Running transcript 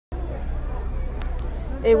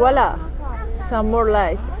Et voilà, some more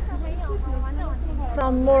lights,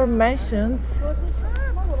 some more mansions,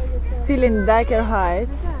 still in Dyker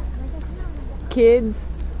Heights.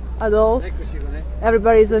 Kids, adults,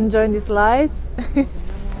 everybody's enjoying these lights.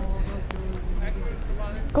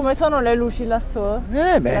 Come sono le luci là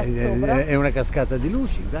sopra? È una cascata di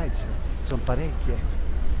luci, dai, sono parecchie.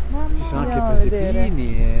 Ci sono anche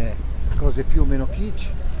preseppini e cose più o meno kitsch.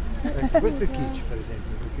 Questo è kitsch, per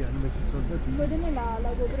esempio, perché hanno messo i soldatini.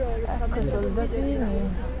 Ecco, soldatini,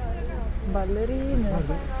 ballerine.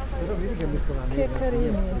 Però vedi che ha messo la neve. Che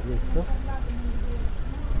carini.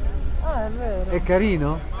 Ah, è vero. È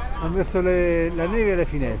carino? Ha messo la neve alle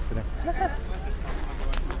finestre.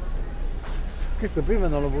 Questo prima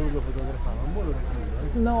non l'ho voluto fotografare, non vuole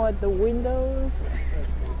Snow at the windows.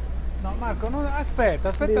 No, Marco,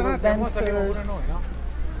 aspetta un attimo, sappiamo pure noi, no?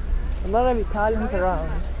 A lot of Italians around.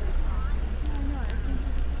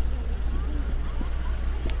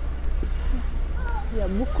 Il y a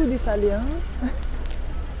beaucoup d'Italiens.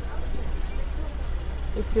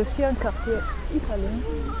 Et c'est aussi un quartier italien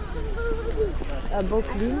à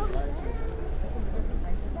Brooklyn.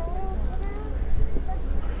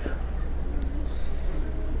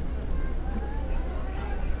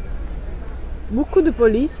 Beaucoup de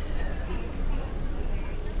police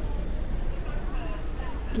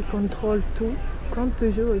qui contrôle tout, comme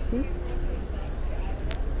toujours ici.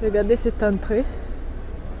 Regardez cette entrée,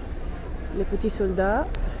 les petits soldats.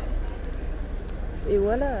 Et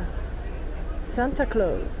voilà, Santa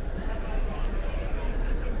Claus.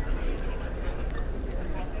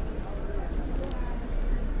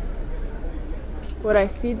 What I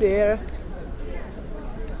see there,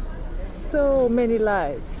 so many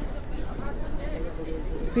lights.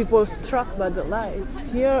 People struck by the lights.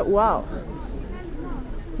 Here, wow.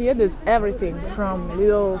 Here there's everything from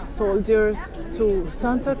little soldiers to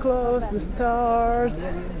Santa Claus, the stars.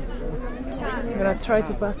 I'm gonna try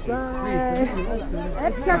to pass by.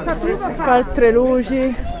 Altre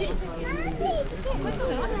luci.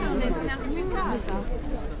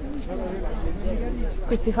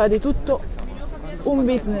 Qui si fa di tutto un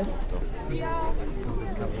business.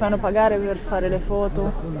 Si fanno pagare per fare le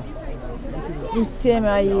foto insieme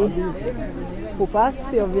ai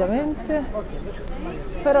pupazzi, ovviamente,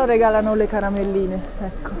 però regalano le caramelline,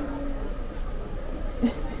 ecco.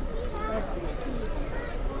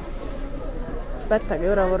 Aspetta che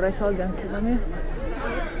ora vorrei soldi anche da me.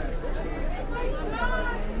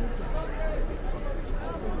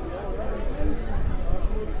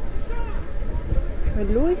 E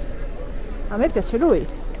lui? A me piace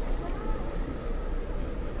lui.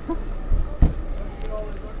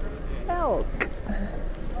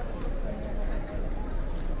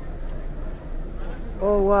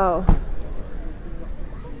 Oh wow.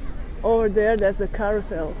 Over there there's the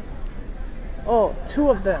carousel. Oh, two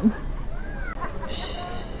of them.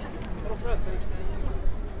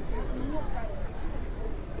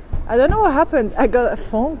 I don't know what happened. I got a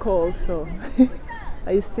phone call, so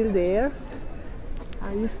are you still there?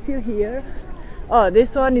 Are you still here? Oh,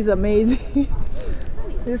 this one is amazing.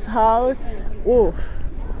 This house. Oh.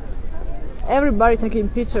 Everybody taking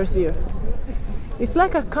pictures here. It's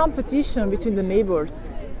like a competition between the neighbors,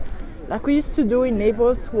 like we used to do in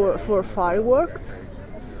Naples for fireworks,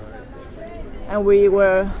 and we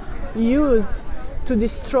were used to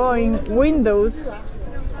destroying windows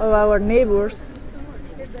of our neighbors.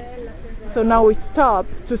 So now we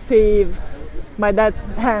stopped to save my dad's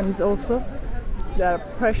hands also. They are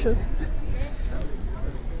precious.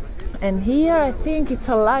 And here I think it's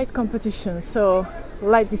a light competition, so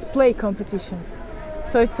light display competition.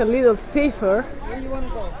 So it's a little safer.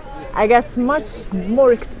 I guess much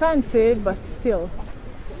more expensive, but still.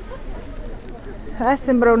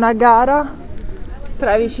 Sembra una gara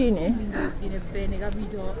tra vicini. Bene,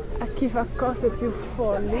 capito? A chi fa cose più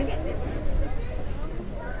folli.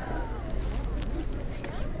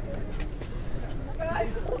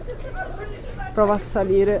 Prova a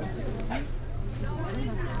salire.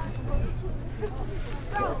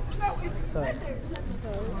 Sorry.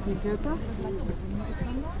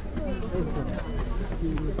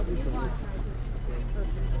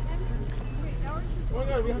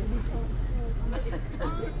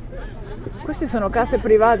 Queste sono case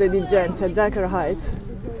private di gente a Dyker Heights.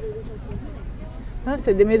 Ah,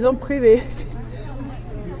 c'est des maisons privées.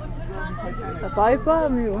 Ça paraît pas,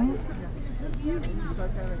 mais bon.